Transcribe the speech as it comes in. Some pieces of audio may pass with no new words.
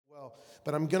well.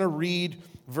 But I'm going to read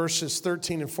verses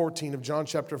 13 and 14 of John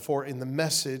chapter 4 in the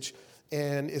Message,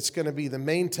 and it's going to be the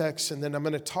main text, and then I'm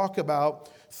going to talk about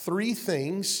 3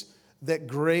 things that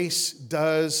grace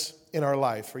does in our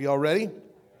life. Are you all ready?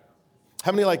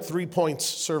 How many like 3 points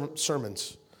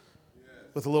sermons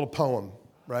with a little poem,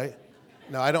 right?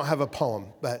 No, I don't have a poem,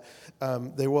 but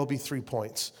there will be 3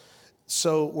 points.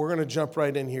 So we're going to jump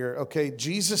right in here. Okay,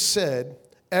 Jesus said,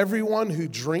 everyone who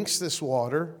drinks this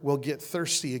water will get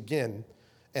thirsty again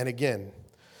and again.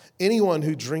 Anyone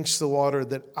who drinks the water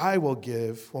that I will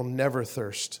give will never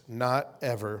thirst, not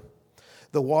ever.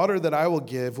 The water that I will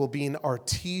give will be an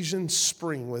artesian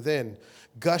spring within,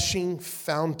 gushing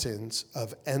fountains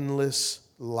of endless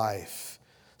life.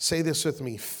 Say this with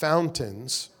me,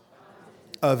 fountains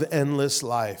of endless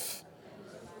life.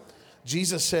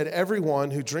 Jesus said, everyone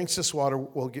who drinks this water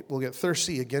will get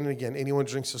thirsty again and again. Anyone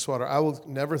who drinks this water, I will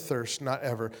never thirst, not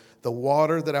ever. The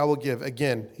water that I will give,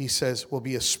 again, he says, will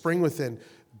be a spring within,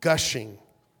 gushing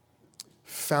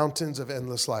fountains of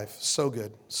endless life. So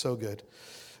good, so good.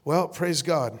 Well, praise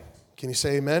God. Can you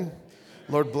say amen?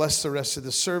 Lord, bless the rest of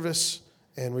the service,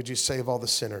 and would you save all the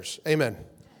sinners? Amen.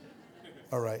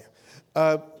 All right.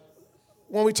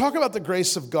 When we talk about the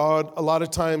grace of God, a lot of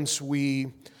times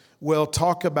we will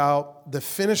talk about the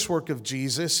finished work of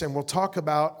Jesus, and we'll talk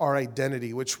about our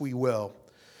identity, which we will.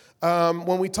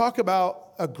 When we talk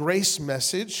about a grace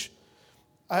message,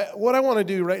 what I want to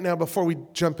do right now before we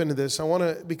jump into this,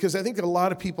 because I think that a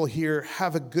lot of people here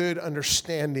have a good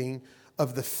understanding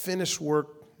of the finished work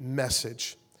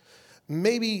message.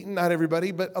 Maybe not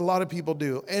everybody, but a lot of people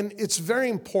do. And it's very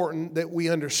important that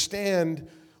we understand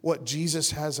what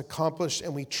Jesus has accomplished,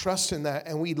 and we trust in that,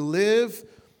 and we live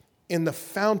in the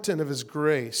fountain of his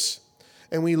grace.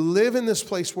 And we live in this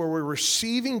place where we're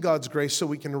receiving God's grace so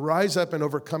we can rise up and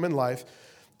overcome in life.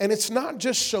 And it's not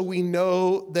just so we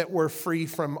know that we're free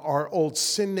from our old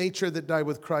sin nature that died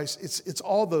with Christ. It's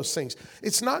all those things.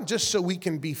 It's not just so we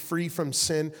can be free from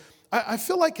sin. I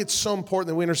feel like it's so important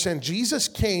that we understand Jesus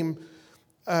came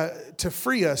to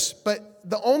free us, but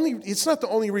it's not the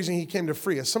only reason he came to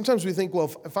free us. Sometimes we think,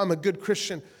 well, if I'm a good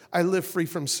Christian, I live free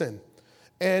from sin.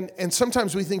 And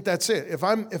sometimes we think that's it. If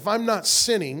I'm not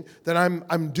sinning, then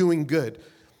I'm doing good.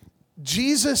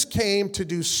 Jesus came to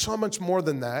do so much more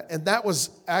than that, and that was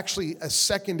actually a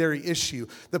secondary issue.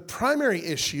 The primary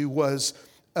issue was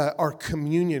our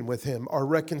communion with him, our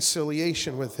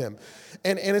reconciliation with him.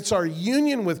 And it's our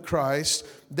union with Christ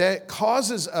that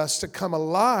causes us to come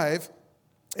alive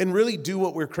and really do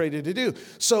what we're created to do.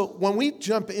 So when we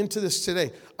jump into this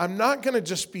today, I'm not going to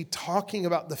just be talking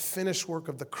about the finished work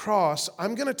of the cross.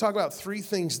 I'm going to talk about 3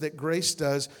 things that grace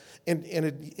does in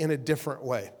a different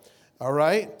way. All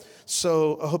right?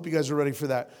 So I hope you guys are ready for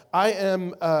that. I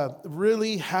am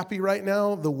really happy right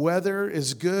now. The weather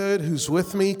is good. Who's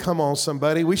with me? Come on,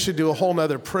 somebody. We should do a whole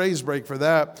nother praise break for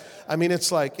that. I mean,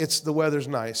 the weather's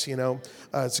nice, you know.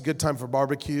 It's a good time for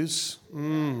barbecues.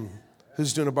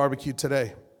 Who's doing a barbecue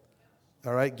today?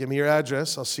 All right, give me your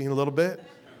address. I'll see you in a little bit.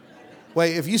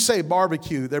 Wait, if you say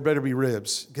barbecue, there better be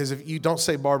ribs. Because if you don't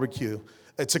say barbecue,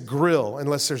 it's a grill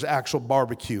unless there's actual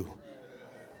barbecue.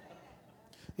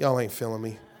 Y'all ain't feeling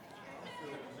me.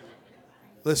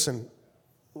 Listen,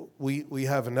 we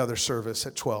have another service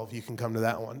at 12. You can come to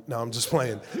that one. No, I'm just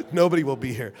playing. Nobody will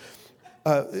be here.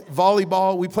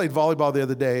 Volleyball, we played volleyball the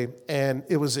other day, and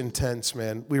it was intense,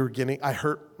 man. I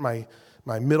hurt my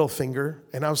middle finger,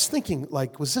 and I was thinking,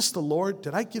 like, was this the Lord?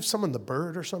 Did I give someone the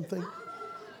bird or something?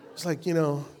 It's like,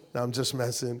 no, I'm just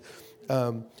messing.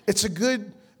 It's a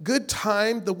good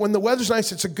time. When the weather's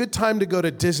nice, it's a good time to go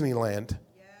to Disneyland.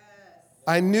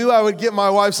 I knew I would get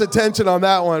my wife's attention on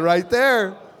that one right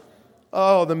there.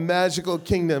 Oh, the magical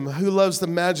kingdom. Who loves the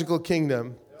magical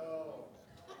kingdom?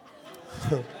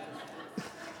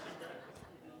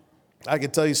 I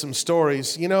could tell you some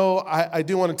stories. I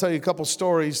do want to tell you a couple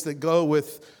stories that go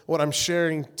with what I'm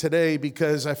sharing today,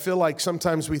 because I feel like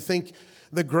sometimes we think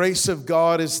the grace of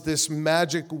God is this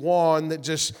magic wand that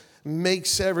just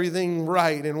makes everything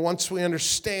right. And once we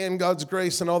understand God's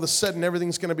grace, and all of a sudden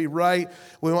everything's going to be right,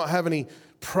 we won't have any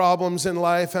problems in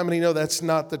life. How many know that's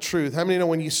not the truth? How many know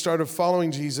when you started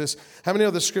following Jesus, how many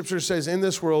know the scripture says, in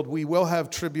this world we will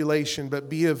have tribulation, but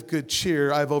be of good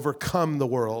cheer, I've overcome the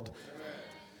world.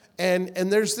 And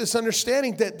there's this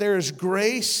understanding that there is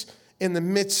grace in the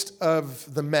midst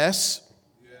of the mess.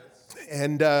 Yes.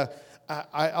 And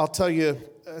I'll tell you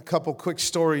a couple quick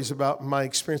stories about my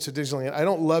experience at Disneyland. I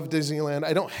don't love Disneyland.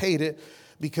 I don't hate it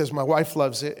because my wife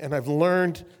loves it. And I've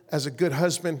learned as a good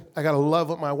husband, I got to love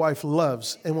what my wife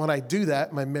loves. And when I do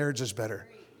that, my marriage is better.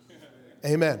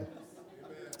 Amen.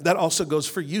 That also goes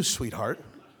for you, sweetheart.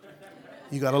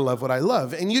 You got to love what I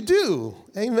love. And you do.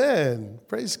 Amen.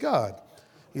 Praise God.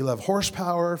 You love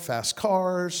horsepower, fast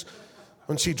cars.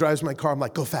 When she drives my car, I'm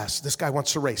like, go fast. This guy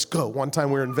wants to race. Go. One time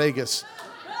we were in Vegas.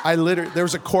 There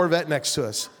was a Corvette next to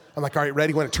us. I'm like, all right,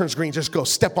 ready? When it turns green, just go,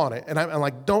 step on it. And I'm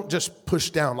like, don't just push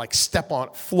down, like step on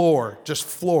it, just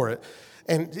floor it.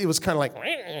 And it was kind of like,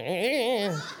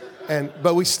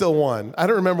 but we still won. I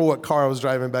don't remember what car I was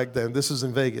driving back then. This was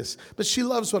in Vegas. But she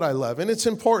loves what I love, and it's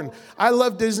important. I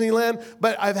love Disneyland,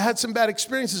 but I've had some bad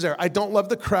experiences there. I don't love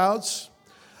the crowds.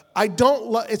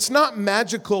 It's not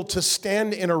magical to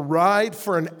stand in a ride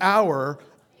for an hour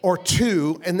or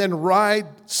two and then ride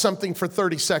something for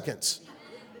 30 seconds.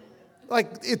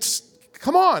 Like,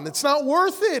 come on, it's not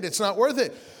worth it. It's not worth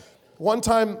it. One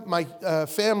time, my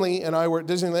family and I were at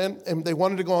Disneyland, and they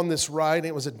wanted to go on this ride, and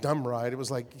it was a dumb ride. It was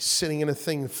like sitting in a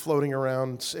thing floating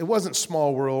around. It wasn't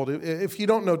Small World. If you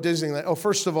don't know Disneyland,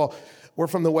 first of all, we're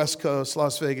from the West Coast,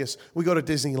 Las Vegas. We go to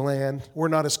Disneyland. We're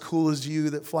not as cool as you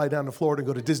that fly down to Florida and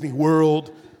go to Disney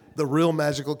World, the real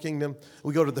magical kingdom.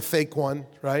 We go to the fake one,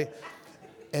 right?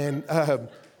 And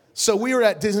so we were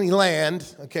at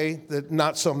Disneyland, okay, the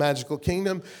not so magical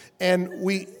kingdom, and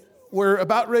we're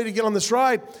about ready to get on this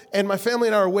ride, and my family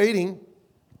and I are waiting,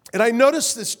 and I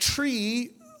noticed this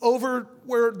tree over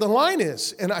where the line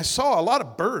is, and I saw a lot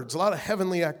of birds, a lot of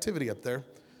heavenly activity up there.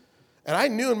 And I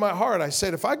knew in my heart, I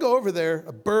said, if I go over there,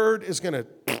 a bird is going to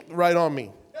right on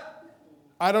me.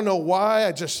 I don't know why.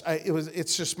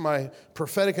 It's just my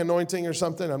prophetic anointing or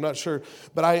something. I'm not sure.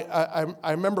 But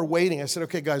I remember waiting. I said,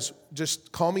 okay, guys,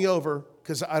 just call me over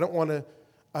because I don't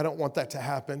want that to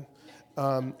happen.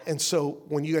 And so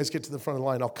when you guys get to the front of the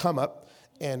line, I'll come up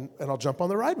and I'll jump on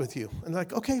the ride with you. And they're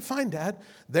like, okay, fine, Dad.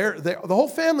 The whole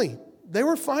family, they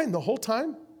were fine the whole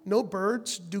time. No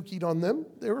birds dookied on them.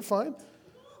 They were fine.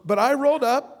 But I rolled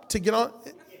up to get on,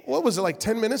 what was it, like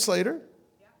 10 minutes later?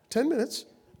 10 minutes.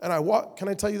 And I walk, can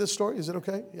I tell you this story? Is it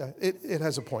okay? Yeah, it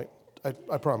has a point,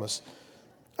 I promise.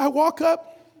 I walk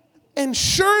up, and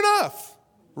sure enough,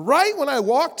 right when I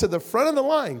walk to the front of the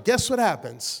line, guess what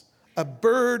happens? A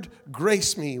bird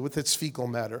graced me with its fecal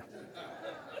matter.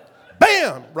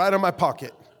 Bam! Right on my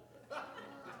pocket.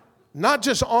 Not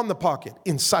just on the pocket,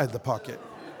 inside the pocket.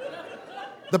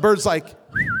 The bird's like,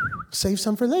 save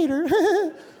some for later.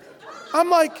 I'm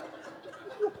like,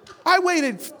 I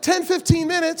waited 10, 15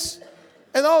 minutes,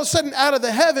 and all of a sudden, out of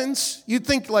the heavens, you'd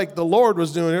think like the Lord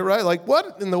was doing it, right? Like,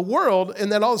 what in the world?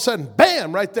 And then all of a sudden,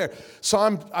 bam, right there. So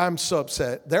I'm so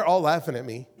upset. They're all laughing at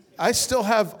me. I still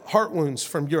have heart wounds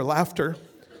from your laughter.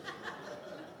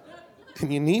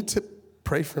 And you need to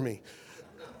pray for me.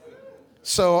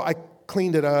 So I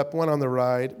cleaned it up, went on the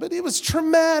ride, but it was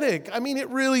traumatic. I mean, it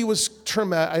really was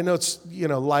traumatic. I know it's,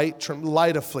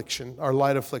 light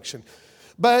affliction.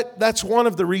 But that's one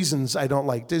of the reasons I don't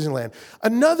like Disneyland.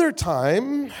 Another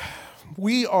time,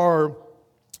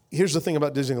 here's the thing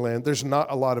about Disneyland. There's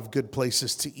not a lot of good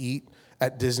places to eat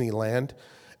at Disneyland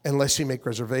unless you make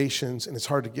reservations, and it's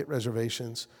hard to get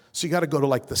reservations. So you got to go to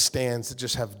like the stands that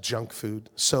just have junk food.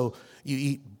 So you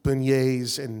eat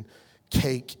beignets and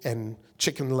cake and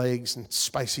chicken legs and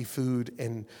spicy food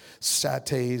and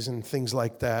satays and things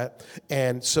like that.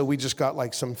 And so we just got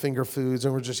like some finger foods,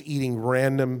 and we're just eating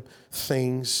random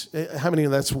things. How many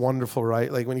of that's wonderful,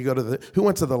 right? Like when you go to who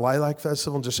went to the Lilac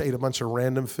Festival and just ate a bunch of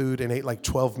random food and ate like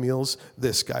 12 meals?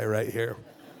 This guy right here.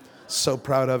 So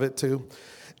proud of it too.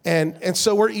 And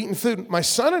so we're eating food. My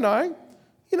son and I,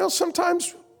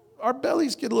 sometimes our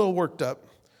bellies get a little worked up.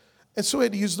 And so we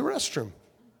had to use the restroom.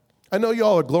 I know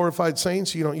y'all are glorified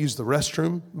saints, so you don't use the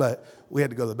restroom, but we had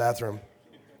to go to the bathroom.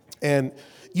 And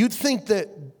you'd think that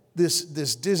this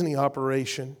Disney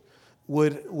operation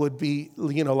would be,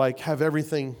 like have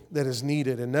everything that is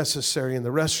needed and necessary in the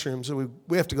restroom. So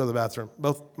we have to go to the bathroom,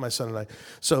 both my son and I.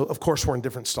 So, of course, we're in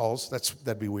different stalls.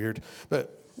 That'd be weird.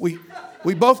 But we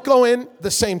both go in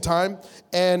the same time.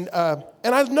 And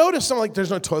I've noticed, I'm like,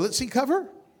 there's no toilet seat cover.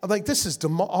 I'm like, this is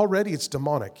already, it's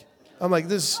demonic. I'm like,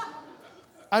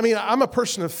 I'm a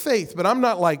person of faith, but I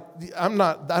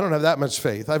don't have that much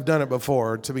faith. I've done it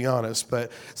before, to be honest,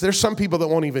 but there's some people that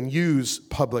won't even use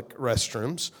public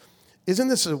restrooms. Isn't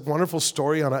this a wonderful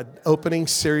story on an opening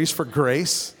series for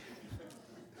Grace?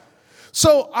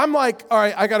 So I'm like, all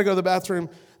right, I got to go to the bathroom.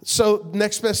 So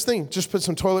next best thing, just put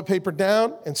some toilet paper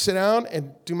down and sit down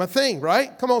and do my thing,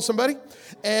 right? Come on, somebody.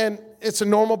 And it's a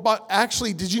normal, but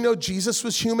actually, did you know Jesus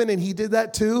was human and he did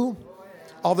that too?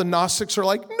 All the Gnostics are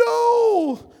like,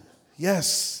 no.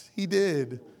 Yes, he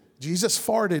did. Jesus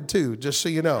farted too, just so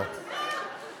you know.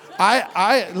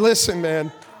 Listen,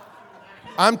 man.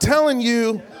 I'm telling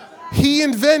you, he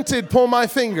invented pull my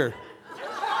finger.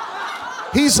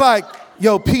 He's like,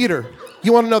 yo, Peter,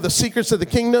 You want to know the secrets of the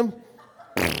kingdom?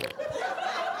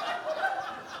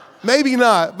 Maybe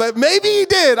not, but maybe he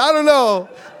did. I don't know.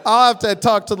 I'll have to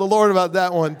talk to the Lord about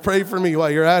that one. Pray for me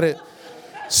while you're at it.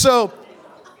 So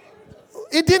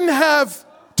it didn't have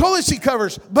toilet seat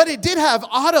covers, but it did have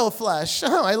auto flush.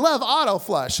 Oh, I love auto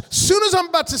flush. As soon as I'm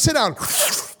about to sit down,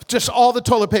 just all the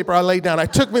toilet paper I laid down.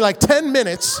 It took me like 10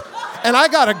 minutes, and I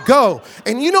got to go.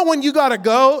 And you know when you got to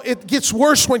go, it gets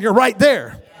worse when you're right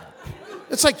there.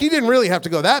 It's like you didn't really have to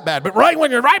go that bad, but right when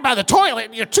you're right by the toilet,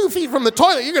 and you're 2 feet from the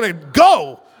toilet, you're going to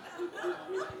go.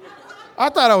 I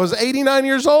thought I was 89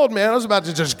 years old, man. I was about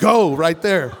to just go right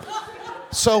there.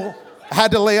 So I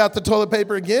had to lay out the toilet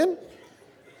paper again.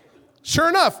 Sure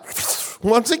enough,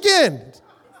 once again,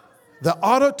 the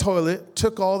auto toilet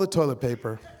took all the toilet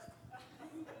paper.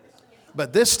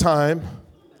 But this time,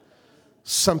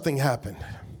 something happened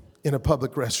in a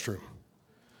public restroom.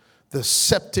 The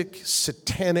septic,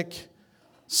 satanic,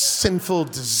 sinful,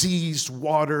 diseased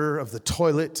water of the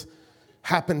toilet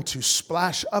happened to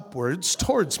splash upwards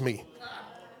towards me,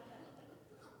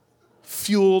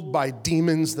 fueled by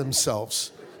demons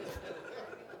themselves.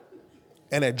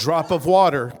 And a drop of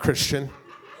water, Christian,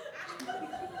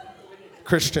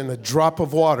 a drop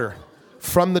of water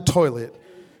from the toilet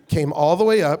came all the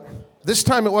way up. This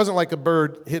time it wasn't like a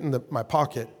bird hitting my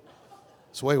pocket.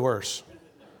 It's way worse.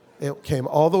 It came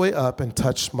all the way up and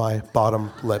touched my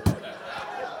bottom lip.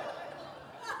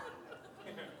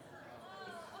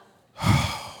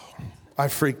 I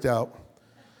freaked out.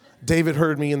 David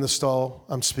heard me in the stall.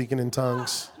 I'm speaking in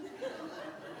tongues.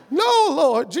 No,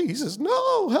 Lord Jesus,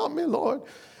 no, help me, Lord.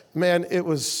 Man, it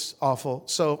was awful.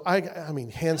 So, I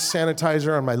mean, hand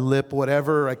sanitizer on my lip,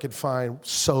 whatever I could find,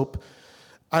 soap.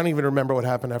 I don't even remember what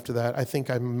happened after that. I think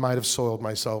I might have soiled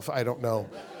myself. I don't know.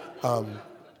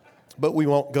 But we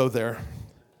won't go there.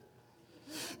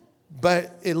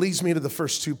 But it leads me to the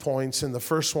first 2 points. And the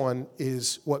first one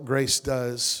is what grace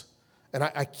does. And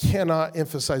I cannot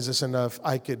emphasize this enough.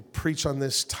 I could preach on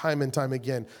this time and time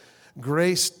again.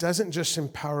 Grace doesn't just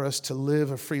empower us to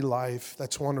live a free life.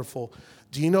 That's wonderful.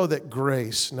 Do you know that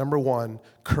grace, number one,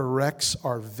 corrects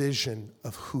our vision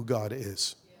of who God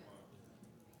is?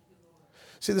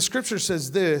 See, the scripture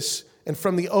says this, and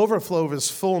from the overflow of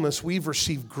his fullness, we've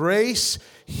received grace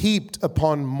heaped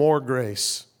upon more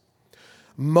grace.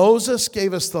 Moses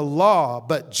gave us the law,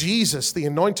 but Jesus, the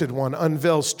anointed one,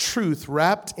 unveils truth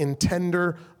wrapped in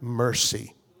tender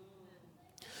mercy.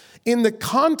 In the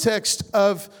context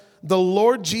of the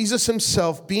Lord Jesus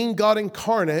himself being God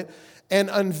incarnate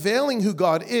and unveiling who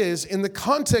God is, in the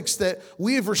context that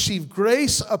we have received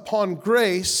grace upon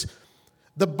grace,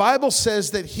 the Bible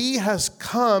says that he has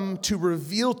come to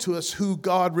reveal to us who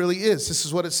God really is. This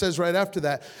is what it says right after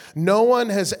that. No one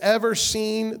has ever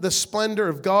seen the splendor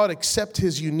of God except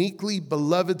his uniquely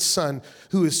beloved Son,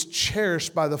 who is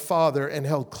cherished by the Father and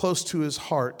held close to his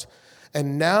heart.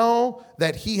 And now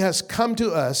that he has come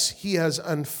to us, he has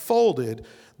unfolded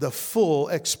the full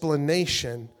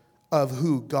explanation of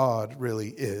who God really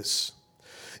is.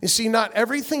 You see, not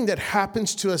everything that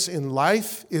happens to us in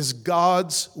life is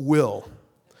God's will.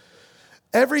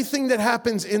 Everything that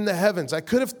happens in the heavens, I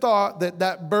could have thought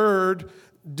that bird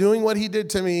doing what he did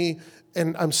to me,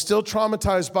 and I'm still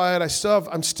traumatized by it.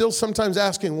 I'm still sometimes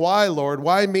asking, why, Lord?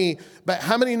 Why me? But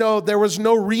how many know there was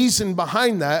no reason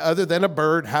behind that other than a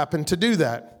bird happened to do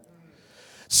that?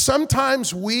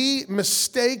 Sometimes we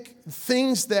mistake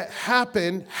things that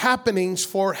happenings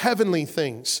for heavenly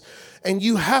things. And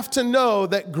you have to know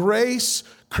that grace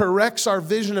corrects our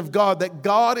vision of God, that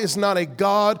God is not a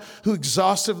God who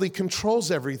exhaustively controls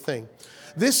everything.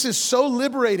 This is so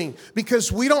liberating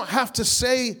because we don't have to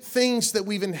say things that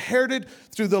we've inherited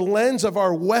through the lens of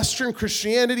our Western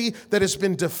Christianity that has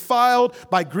been defiled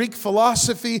by Greek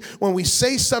philosophy. When we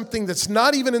say something that's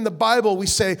not even in the Bible, we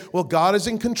say, well, God is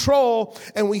in control.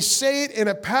 And we say it in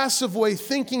a passive way,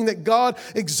 thinking that God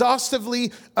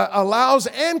exhaustively allows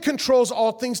and controls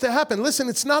all things to happen. Listen,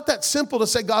 it's not that simple to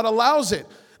say God allows it.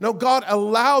 No, God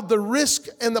allowed the risk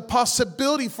and the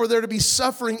possibility for there to be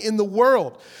suffering in the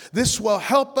world. This will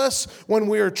help us when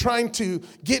we are trying to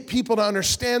get people to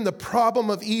understand the problem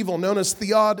of evil, known as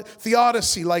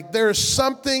theodicy. Like there's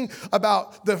something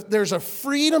about, there's a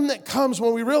freedom that comes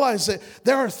when we realize that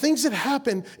there are things that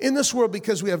happen in this world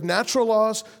because we have natural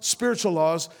laws, spiritual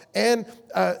laws, and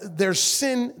there's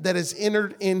sin that has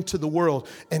entered into the world.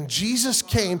 And Jesus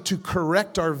came to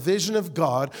correct our vision of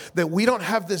God, that we don't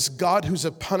have this God who's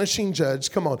a punishing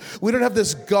judge. Come on. We don't have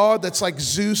this God that's like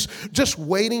Zeus, just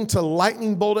waiting to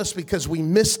lightning bolt us because we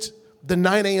missed the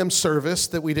 9 a.m. service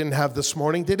that we didn't have this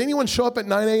morning. Did anyone show up at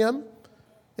 9 a.m.?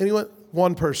 Anyone?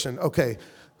 One person. Okay.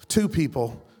 2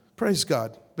 people. Praise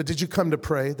God. But did you come to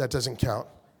pray? That doesn't count.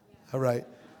 All right.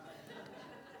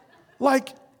 Like,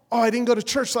 oh, I didn't go to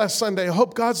church last Sunday. I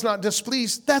hope God's not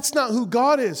displeased. That's not who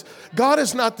God is. God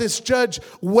is not this judge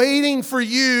waiting for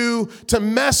you to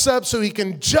mess up so he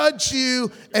can judge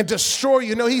you and destroy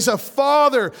you. No, he's a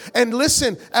father. And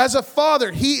listen, as a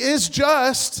father, he is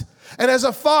just. And as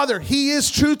a father, he is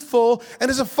truthful.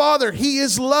 And as a father, he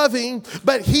is loving.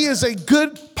 But he is a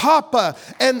good papa.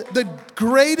 And the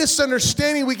greatest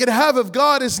understanding we could have of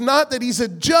God is not that he's a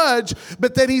judge,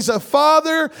 but that he's a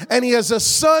father, and he has a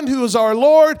son who is our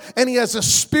Lord, and he has a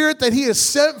spirit that he has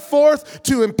sent forth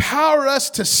to empower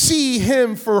us to see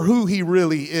him for who he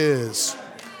really is.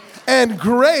 And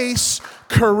grace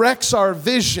corrects our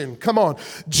vision. Come on.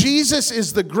 Jesus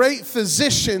is the great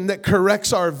physician that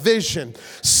corrects our vision.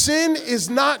 Sin is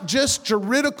not just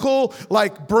juridical,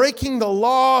 like breaking the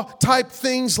law type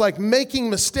things, like making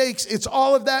mistakes. It's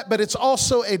all of that, but it's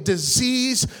also a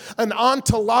disease, an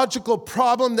ontological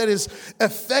problem that is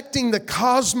affecting the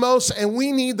cosmos, and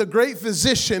we need the great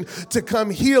physician to come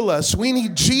heal us. We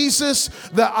need Jesus,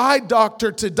 the eye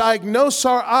doctor, to diagnose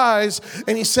our eyes,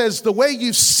 and he says, the way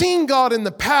you've seen God in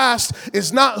the past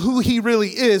is not who he really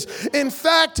is. In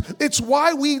fact, it's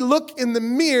why we look in the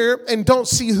mirror and don't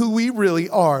see who we really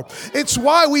are. It's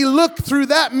why we look through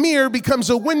that mirror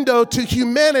becomes a window to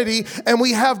humanity, and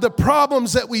we have the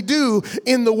problems that we do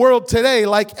in the world today,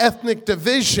 like ethnic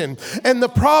division. And the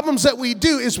problems that we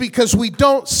do is because we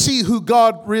don't see who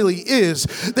God really is.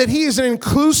 That he is an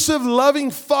inclusive, loving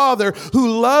father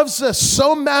who loves us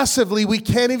so massively we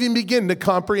can't even begin to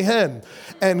comprehend.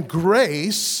 And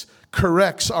grace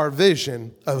corrects our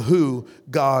vision of who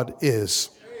God is.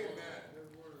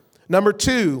 Number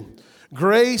two,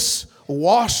 grace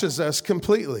washes us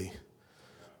completely.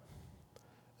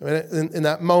 I mean, in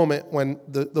that moment when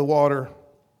the water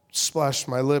splashed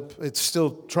my lip, it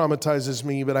still traumatizes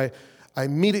me, but I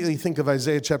immediately think of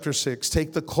Isaiah chapter 6.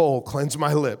 Take the coal, cleanse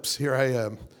my lips. Here I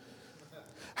am.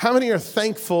 How many are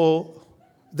thankful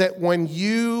that when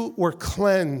you were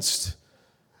cleansed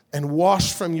and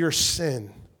washed from your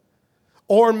sin,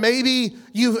 or maybe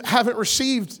you haven't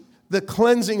received the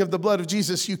cleansing of the blood of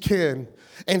Jesus, you can.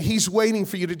 And he's waiting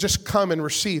for you to just come and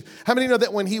receive. How many know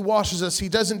that when he washes us, he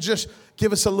doesn't just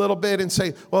give us a little bit and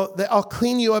say, well, I'll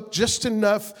clean you up just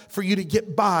enough for you to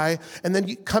get by, and then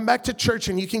you come back to church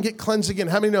and you can get cleansed again.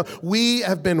 How many know we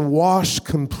have been washed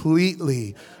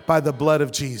completely by the blood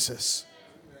of Jesus?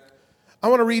 I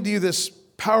want to read you this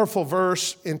powerful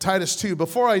verse in Titus 2.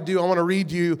 Before I do, I want to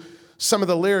read you some of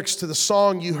the lyrics to the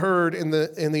song you heard in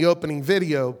the opening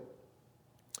video,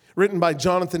 written by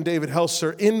Jonathan David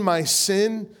Helser. In my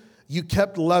sin, you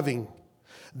kept loving.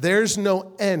 There's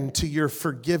no end to your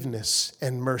forgiveness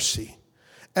and mercy.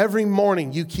 Every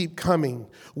morning you keep coming.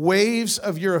 Waves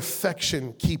of your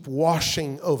affection keep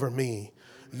washing over me.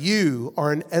 You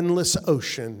are an endless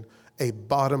ocean, a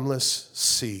bottomless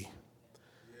sea.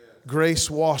 Grace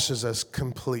washes us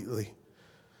completely.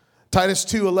 Titus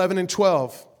 2, 11 and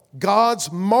 12. God's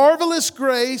marvelous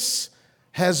grace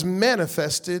has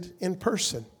manifested in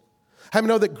person. How many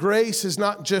know that grace is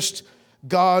not just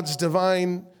God's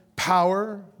divine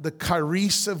power? The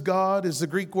charis of God is the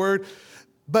Greek word.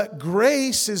 But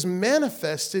grace is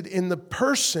manifested in the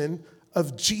person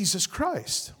of Jesus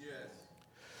Christ. Yes.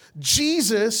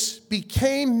 Jesus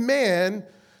became man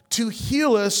to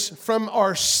heal us from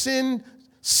our sin,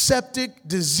 septic,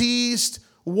 diseased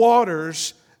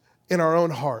waters in our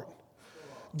own heart.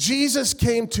 Jesus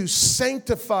came to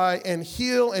sanctify and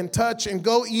heal and touch and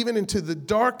go even into the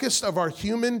darkest of our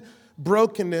human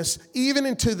brokenness, even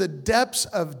into the depths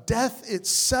of death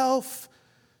itself.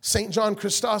 St. John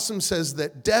Chrysostom says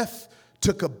that death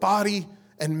took a body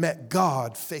and met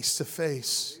God face to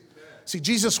face. See,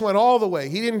 Jesus went all the way.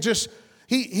 He didn't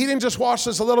just wash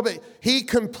us a little bit. He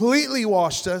completely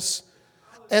washed us.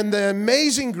 And the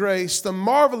amazing grace, the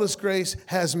marvelous grace,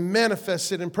 has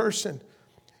manifested in person.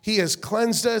 He has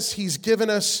cleansed us. He's given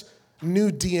us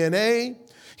new DNA.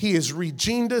 He has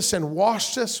regened us and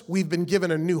washed us. We've been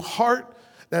given a new heart.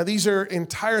 Now, these are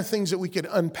entire things that we could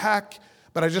unpack,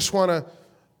 but I just want to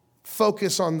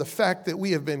focus on the fact that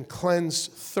we have been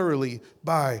cleansed thoroughly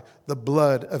by the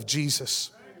blood of Jesus.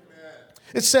 Amen.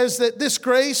 It says that this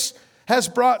grace has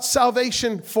brought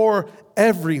salvation for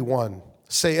everyone.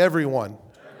 Say everyone.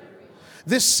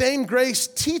 This same grace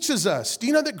teaches us. Do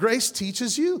you know that grace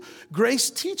teaches you? Grace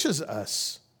teaches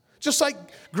us. Just like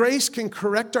grace can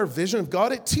correct our vision of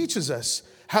God, it teaches us.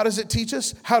 How does it teach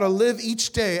us? How to live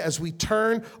each day as we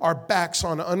turn our backs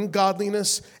on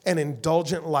ungodliness and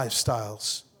indulgent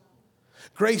lifestyles.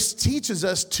 Grace teaches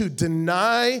us to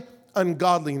deny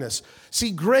ungodliness.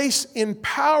 See, grace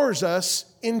empowers us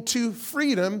into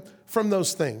freedom from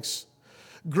those things.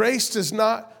 Grace does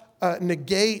not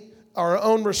negate our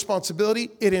own responsibility.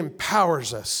 It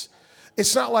empowers us.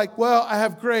 It's not like, well, I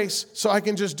have grace, so I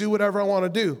can just do whatever I want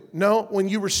to do. No, when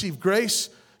you receive grace,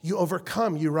 you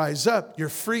overcome, you rise up, you're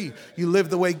free, you live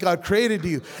the way God created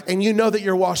you, and you know that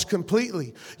you're washed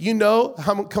completely. You know,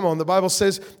 come on, the Bible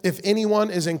says, if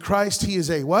anyone is in Christ, he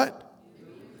is a what?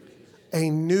 A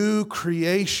new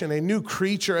creation, a new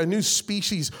creature, a new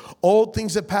species. Old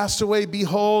things have passed away,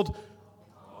 behold,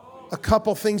 a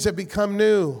couple things have become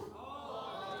new.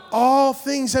 All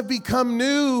things have become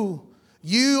new.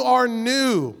 You are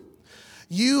new.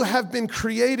 You have been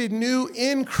created new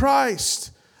in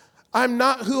Christ. I'm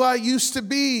not who I used to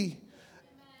be.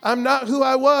 I'm not who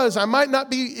I was. I might not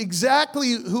be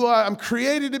exactly who I'm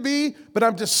created to be, but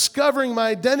I'm discovering my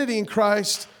identity in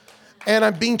Christ, and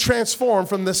I'm being transformed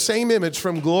from the same image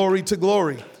from glory to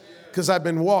glory because I've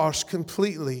been washed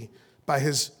completely by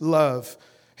his love.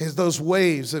 Those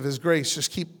waves of his grace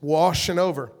just keep washing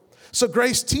over. So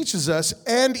grace teaches us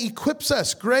and equips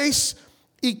us. Grace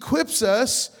equips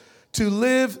us to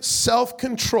live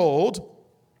self-controlled,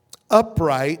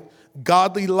 upright,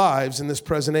 godly lives in this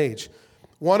present age.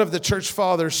 One of the church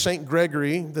fathers, St.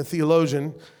 Gregory, the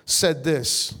theologian, said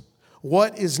this: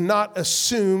 what is not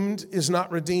assumed is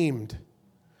not redeemed.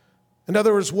 In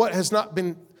other words, what has not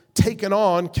been taken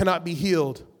on cannot be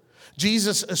healed.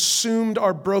 Jesus assumed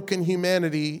our broken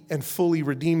humanity and fully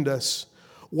redeemed us.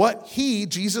 What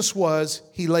Jesus was,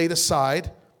 he laid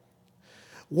aside.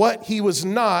 What he was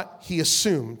not, he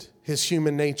assumed, his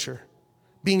human nature.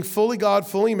 Being fully God,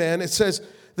 fully man, it says,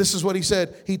 this is what he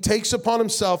said, he takes upon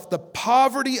himself the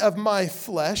poverty of my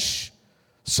flesh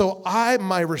so I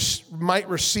might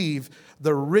receive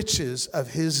the riches of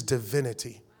his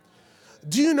divinity.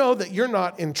 Do you know that you're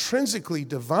not intrinsically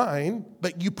divine,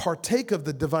 but you partake of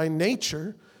the divine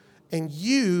nature, and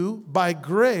you, by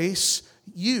grace,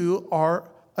 you are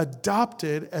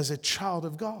adopted as a child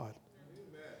of God?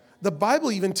 The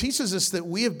Bible even teaches us that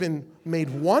we have been made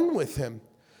one with him.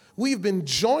 We've been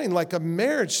joined like a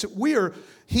marriage.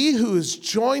 He who is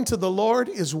joined to the Lord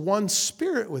is one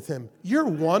spirit with him. You're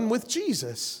one with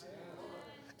Jesus.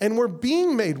 And we're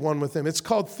being made one with him. It's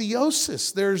called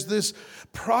theosis. There's this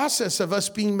process of us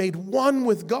being made one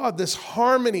with God, this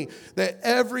harmony that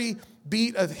every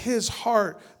beat of his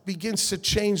heart begins to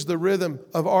change the rhythm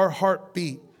of our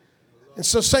heartbeat. And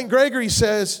so St. Gregory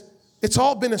says, it's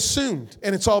all been assumed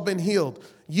and it's all been healed.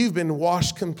 You've been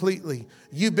washed completely.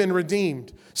 You've been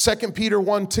redeemed. 2 Peter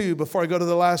 1:2, before I go to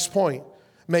the last point.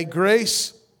 May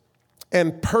grace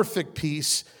and perfect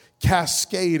peace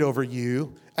cascade over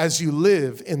you as you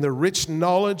live in the rich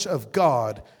knowledge of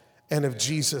God and of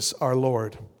Jesus our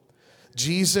Lord.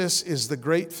 Jesus is the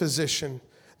great physician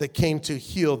that came to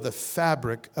heal the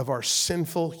fabric of our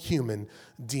sinful human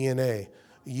DNA.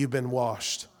 You've been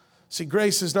washed. See,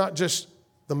 grace is not just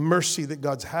the mercy that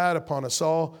God's had upon us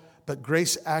all, but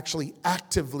grace actually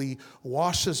actively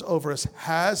washes over us,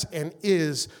 has and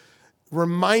is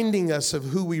reminding us of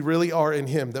who we really are in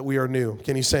him, that we are new.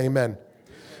 Can you say amen?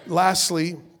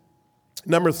 Lastly,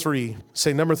 number 3.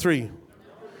 Say number 3.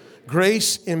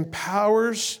 Grace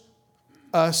empowers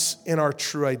us in our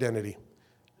true identity.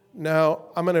 Now,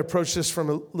 I'm going to approach this from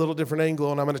a little different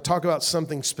angle, and I'm going to talk about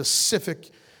something specific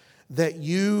that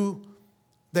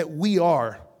we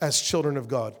are as children of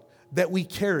God, that we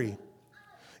carry.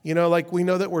 You know, like we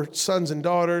know that we're sons and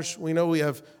daughters. We know we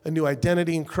have a new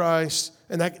identity in Christ.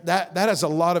 And that has a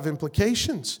lot of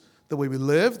implications. The way we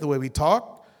live, the way we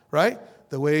talk, right?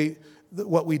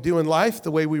 What we do in life,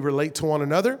 the way we relate to one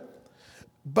another.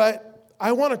 But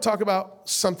I want to talk about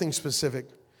something specific.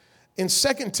 In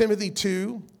 2 Timothy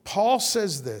 2, Paul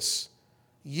says this: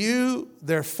 you,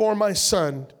 therefore, my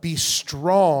son, be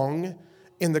strong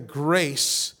in the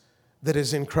grace that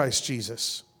is in Christ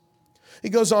Jesus. He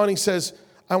goes on, he says,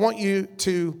 I want you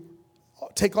to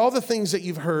take all the things that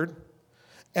you've heard,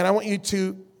 and I want you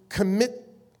to commit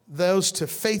those to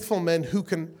faithful men who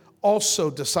can also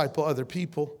disciple other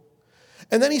people.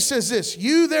 And then he says this: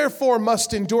 you therefore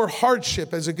must endure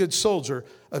hardship as a good soldier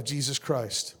of Jesus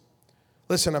Christ.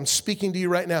 Listen, I'm speaking to you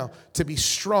right now to be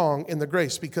strong in the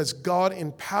grace, because God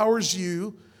empowers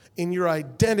you in your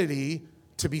identity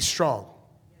to be strong.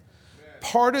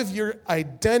 Part of your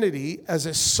identity as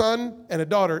a son and a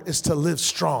daughter is to live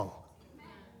strong.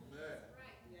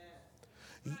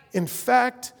 In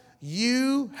fact,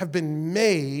 you have been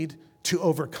made to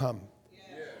overcome.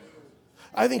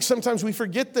 I think sometimes we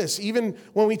forget this. Even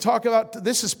when we talk about,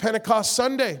 this is Pentecost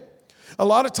Sunday. A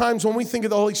lot of times when we think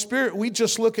of the Holy Spirit, we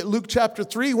just look at Luke chapter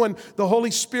 3 when the Holy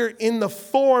Spirit in the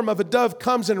form of a dove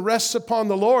comes and rests upon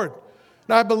the Lord.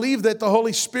 Now, I believe that the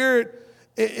Holy Spirit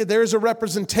there's a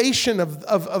representation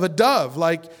of a dove.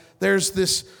 Like there's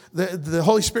this, the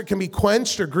Holy Spirit can be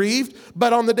quenched or grieved,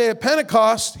 but on the day of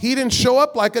Pentecost, he didn't show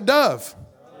up like a dove.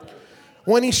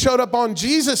 When he showed up on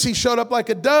Jesus, he showed up like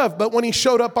a dove, but when he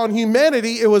showed up on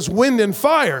humanity, it was wind and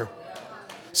fire.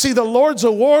 See, the Lord's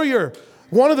a warrior.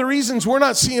 One of the reasons we're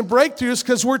not seeing breakthroughs is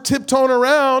because we're tiptoeing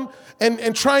around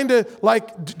and trying to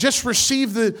just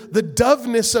receive the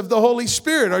doveness of the Holy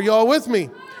Spirit. Are you all with me?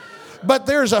 But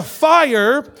there's a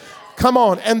fire, come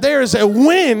on, and there's a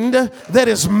wind that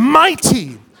is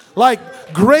mighty.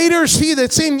 Like greater is he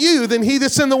that's in you than he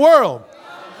that's in the world.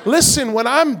 Listen, when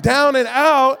I'm down and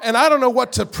out and I don't know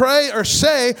what to pray or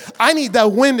say, I need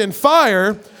that wind and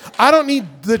fire. I don't need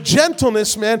the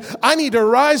gentleness, man. I need to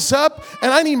rise up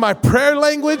and I need my prayer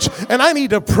language and I need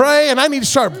to pray and I need to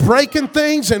start breaking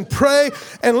things and pray.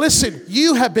 And listen,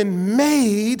 you have been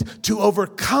made to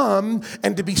overcome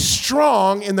and to be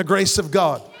strong in the grace of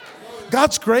God.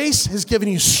 God's grace has given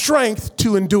you strength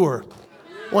to endure.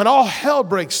 When all hell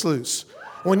breaks loose,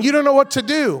 when you don't know what to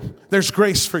do, there's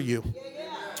grace for you.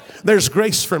 There's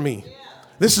grace for me.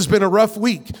 This has been a rough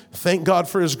week. Thank God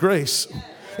for his grace.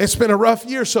 It's been a rough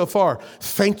year so far.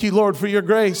 Thank you, Lord, for your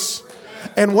grace.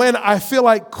 And when I feel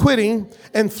like quitting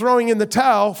and throwing in the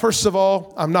towel, first of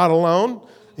all, I'm not alone.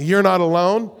 You're not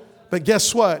alone. But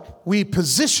guess what? We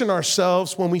position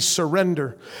ourselves when we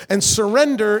surrender. And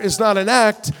surrender is not an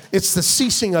act. It's the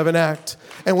ceasing of an act.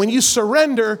 And when you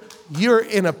surrender, you're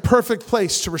in a perfect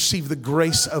place to receive the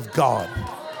grace of God.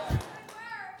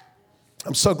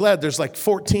 I'm so glad there's like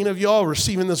 14 of y'all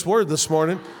receiving this word this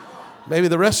morning. Maybe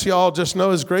the rest of y'all just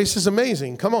know his grace is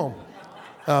amazing. Come on.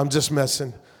 I'm just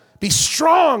messing. Be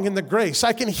strong in the grace.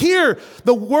 I can hear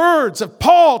the words of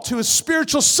Paul to his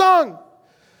spiritual son.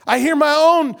 I hear my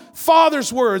own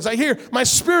father's words. I hear my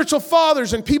spiritual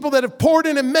fathers and people that have poured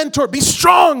in and mentored. Be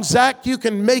strong, Zach. You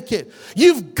can make it.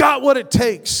 You've got what it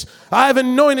takes. I have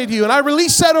anointed you, and I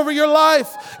release that over your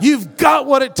life. You've got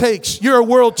what it takes. You're a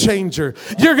world changer.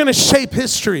 You're going to shape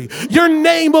history. Your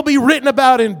name will be written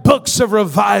about in books of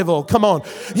revival. Come on.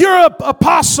 You're an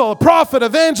apostle, a prophet,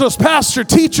 evangelist, pastor,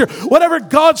 teacher, whatever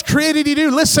God's created you to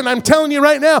do. Listen, I'm telling you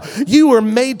right now, you were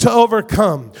made to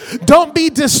overcome. Don't be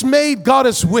dismayed. God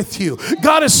is with you.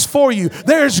 God is for you.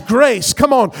 There's grace.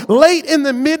 Come on. Late in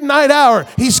the midnight hour,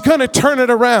 he's going to turn it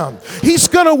around. He's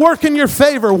going to work in your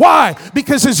favor. Why?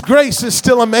 Because his grace is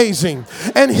still amazing.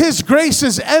 And his grace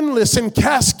is endless and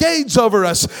cascades over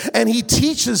us. And he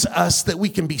teaches us that we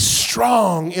can be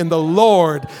strong in the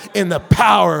Lord in the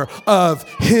power of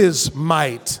his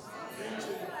might.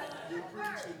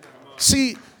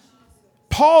 See,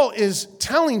 Paul is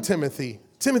telling Timothy,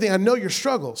 I know your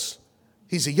struggles.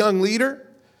 He's a young leader.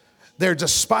 They're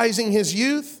despising his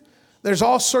youth. There's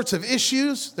all sorts of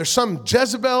issues. There's some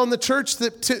Jezebel in the church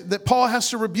that Paul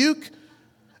has to rebuke.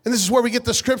 And this is where we get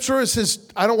the scripture. It says,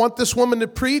 I don't want this woman to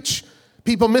preach.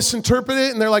 People misinterpret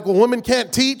it, and they're like, well, women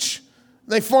can't teach.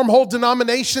 They form whole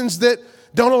denominations that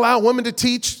don't allow women to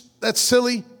teach. That's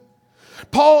silly.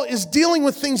 Paul is dealing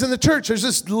with things in the church. There's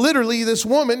this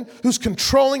woman who's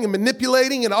controlling and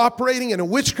manipulating and operating in a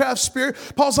witchcraft spirit.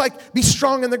 Paul's like, be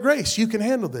strong in the grace. You can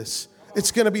handle this. It's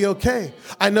going to be okay.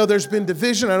 I know there's been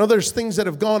division. I know there's things that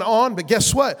have gone on, but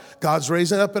guess what? God's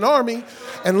raising up an army.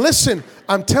 And listen,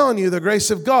 I'm telling you, the grace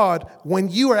of God, when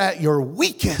you are at your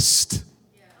weakest,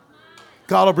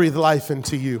 God will breathe life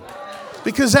into you.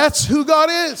 Because that's who God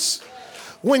is.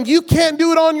 When you can't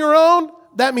do it on your own,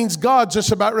 that means God's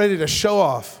just about ready to show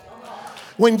off.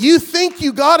 When you think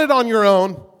you got it on your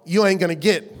own, you ain't going to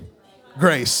get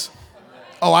grace.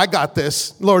 Oh, I got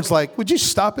this. Lord's like, would you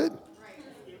stop it?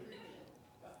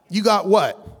 You got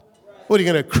what? What, are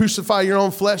you going to crucify your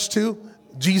own flesh too?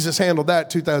 Jesus handled that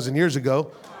 2,000 years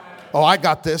ago. Oh, I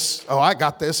got this. Oh, I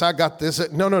got this. I got this.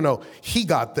 No. He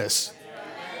got this.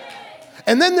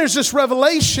 And then there's this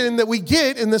revelation that we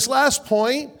get in this last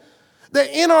point that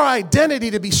in our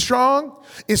identity to be strong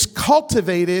is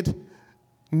cultivated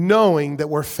knowing that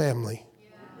we're family.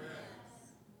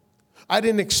 I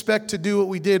didn't expect to do what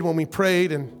we did when we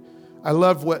prayed, and I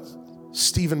love what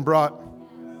Stephen brought.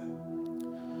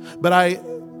 But I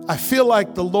feel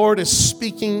like the Lord is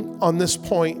speaking on this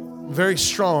point very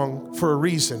strong for a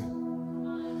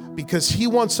reason. Because he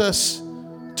wants us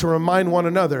to remind one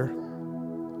another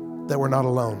that we're not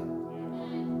alone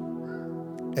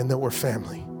and that we're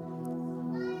family.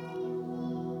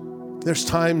 There's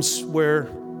times where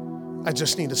I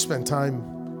just need to spend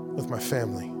time with my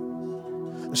family.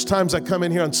 There's times I come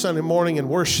in here on Sunday morning and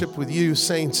worship with you,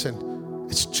 saints, and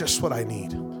it's just what I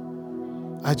need.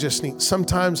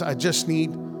 Sometimes I just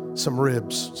need some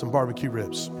ribs, some barbecue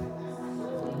ribs.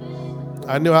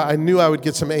 I knew I would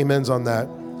get some amens on that.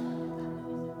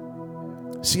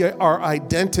 See, our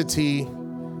identity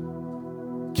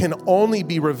can only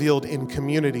be revealed in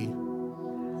community.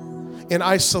 In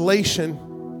isolation,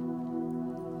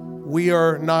 we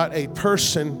are not a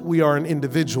person, we are an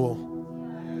individual.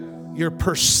 Your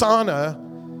persona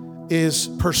is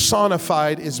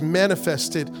personified, is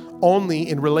manifested only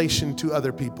in relation to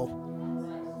other people.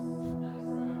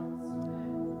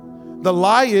 The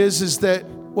lie is that,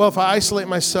 well, if I isolate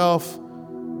myself,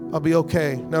 I'll be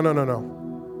okay. No.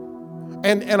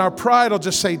 And our pride will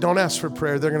just say, don't ask for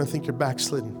prayer. They're going to think you're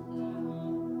backslidden.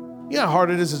 You know how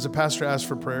hard it is as a pastor to ask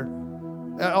for prayer?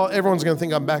 Everyone's going to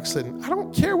think I'm backslidden. I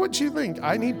don't care what you think.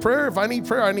 I need prayer. If I need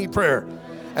prayer, I need prayer.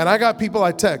 And I got people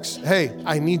I text, hey,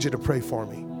 I need you to pray for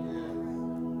me.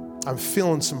 I'm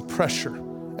feeling some pressure,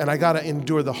 and I got to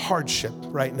endure the hardship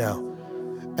right now.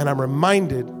 And I'm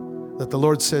reminded that the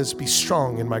Lord says, be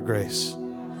strong in my grace.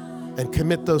 And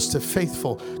commit those to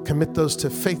faithful. Commit those to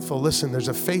faithful. Listen, there's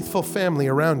a faithful family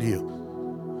around you.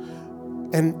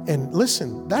 And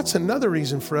listen, that's another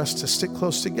reason for us to stick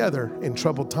close together in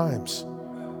troubled times.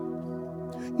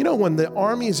 You know, when the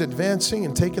army is advancing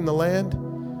and taking the land,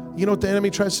 you know what the enemy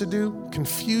tries to do?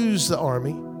 Confuse the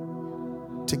army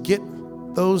to get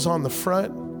those on the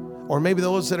front, or maybe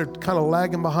those that are kind of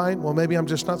lagging behind. Well, maybe I'm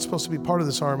just not supposed to be part of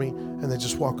this army, and they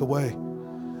just walk away.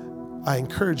 I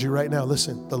encourage you right now,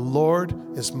 listen, the Lord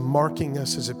is marking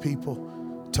us as a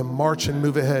people to march and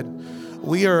move ahead.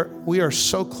 We are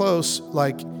so close,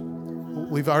 like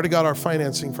we've already got our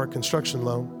financing for our construction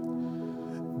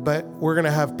loan, but we're going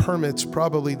to have permits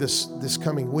probably this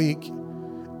coming week,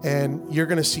 and you're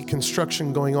going to see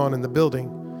construction going on in the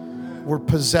building. We're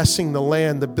possessing the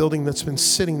land, the building that's been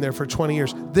sitting there for 20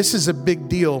 years. This is a big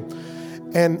deal,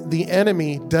 and the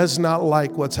enemy does not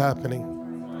like what's happening.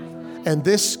 And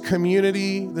this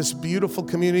community, this beautiful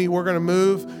community, we're going to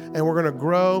move and we're going to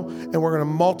grow and we're going to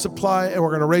multiply and we're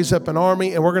going to raise up an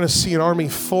army and we're going to see an army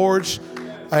forge,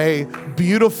 a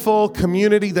beautiful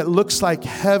community that looks like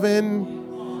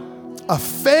heaven, a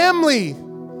family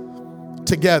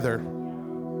together.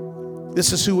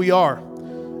 This is who we are.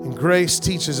 And grace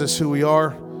teaches us who we are,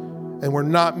 and we're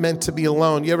not meant to be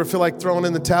alone. You ever feel like throwing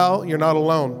in the towel? You're not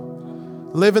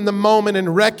alone. Live in the moment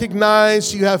and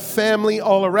recognize you have family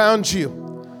all around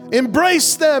you.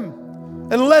 Embrace them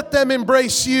and let them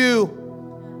embrace you.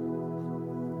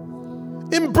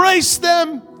 Embrace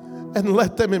them and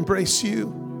let them embrace you.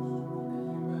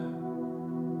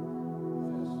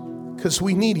 Because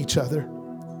we need each other.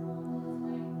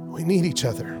 We need each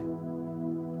other.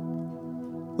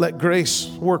 Let grace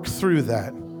work through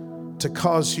that to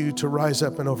cause you to rise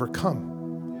up and overcome.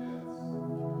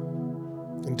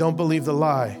 And don't believe the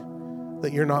lie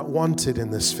that you're not wanted in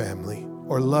this family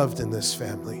or loved in this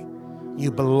family.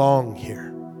 You belong here.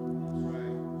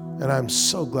 And I'm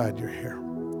so glad you're here.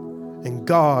 And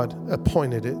God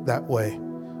appointed it that way.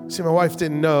 See, my wife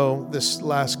didn't know this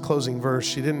last closing verse.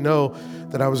 She didn't know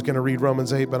that I was going to read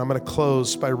Romans 8, but I'm going to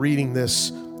close by reading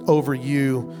this over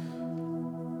you.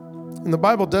 And the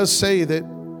Bible does say that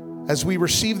as we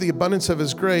receive the abundance of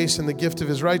His grace and the gift of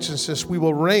His righteousness, we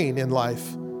will reign in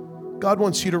life. God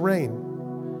wants you to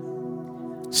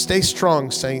reign. Stay strong,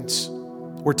 saints.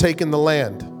 We're taking the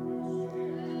land.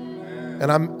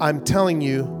 And I'm telling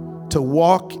you to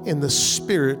walk in the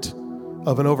spirit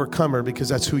of an overcomer, because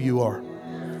that's who you are.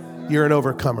 You're an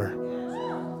overcomer.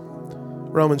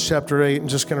 Romans chapter 8, I'm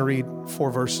just going to read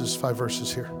 5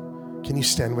 verses here. Can you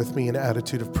stand with me in an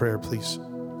attitude of prayer, please?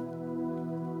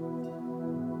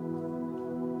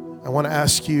 I want to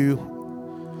ask you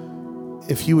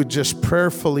if you would just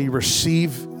prayerfully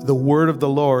receive the word of the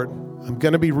Lord. I'm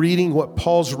going to be reading what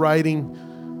Paul's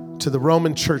writing to the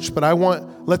Roman church, but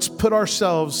let's put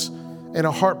ourselves in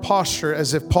a heart posture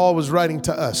as if Paul was writing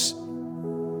to us.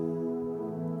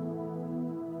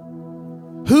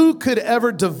 Who could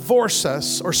ever divorce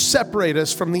us or separate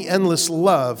us from the endless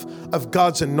love of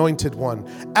God's anointed one?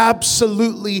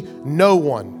 Absolutely no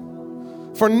one.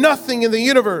 For nothing in the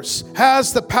universe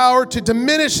has the power to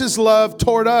diminish His love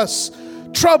toward us.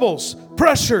 Troubles,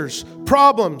 pressures,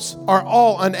 problems are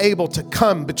all unable to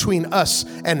come between us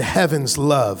and heaven's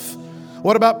love.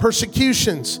 What about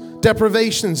persecutions,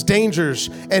 deprivations, dangers,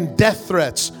 and death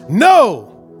threats?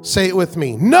 No! Say it with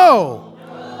me.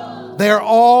 No! They are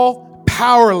all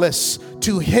powerless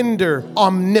to hinder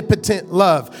omnipotent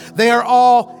love. They are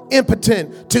all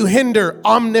impotent to hinder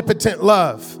omnipotent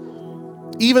love.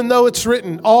 Even though it's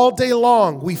written, all day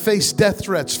long we face death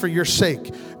threats for your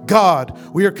sake. God,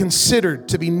 we are considered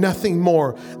to be nothing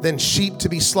more than sheep to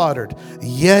be slaughtered.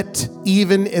 Yet,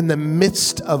 even in the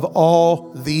midst of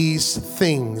all these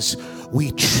things,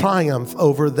 we triumph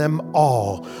over them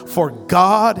all. For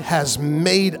God has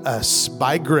made us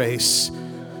by grace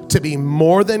to be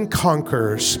more than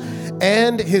conquerors,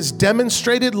 and his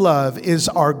demonstrated love is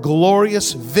our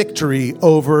glorious victory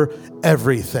over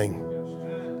everything.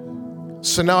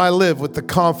 So now I live with the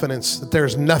confidence that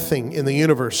there's nothing in the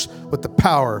universe with the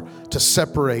power to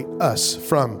separate us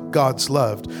from God's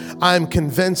love. I'm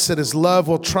convinced that his love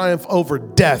will triumph over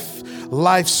death,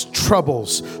 life's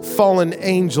troubles, fallen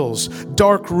angels,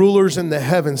 dark rulers in the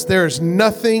heavens. There is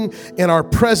nothing in our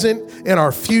present, in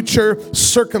our future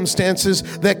circumstances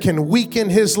that can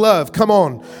weaken his love. Come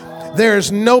on. There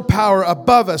is no power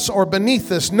above us or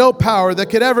beneath us, no power that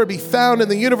could ever be found in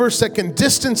the universe that can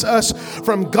distance us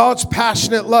from God's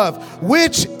passionate love,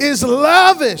 which is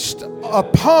lavished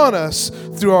upon us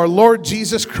through our Lord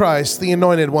Jesus Christ, the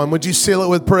Anointed One. Would you seal it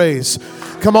with praise?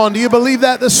 Come on, do you believe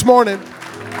that this morning?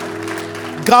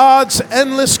 God's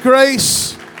endless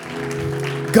grace.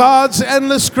 God's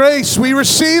endless grace. We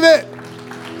receive it.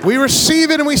 We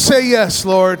receive it and we say, yes,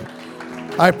 Lord.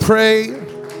 I pray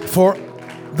for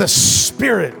the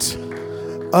spirit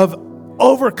of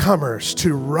overcomers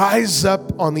to rise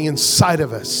up on the inside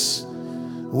of us.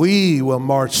 We will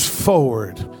march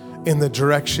forward in the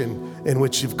direction in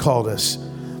which you've called us.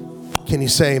 Can you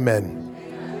say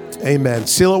amen? Amen.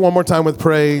 Seal it one more time with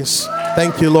praise.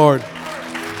 Thank you, Lord.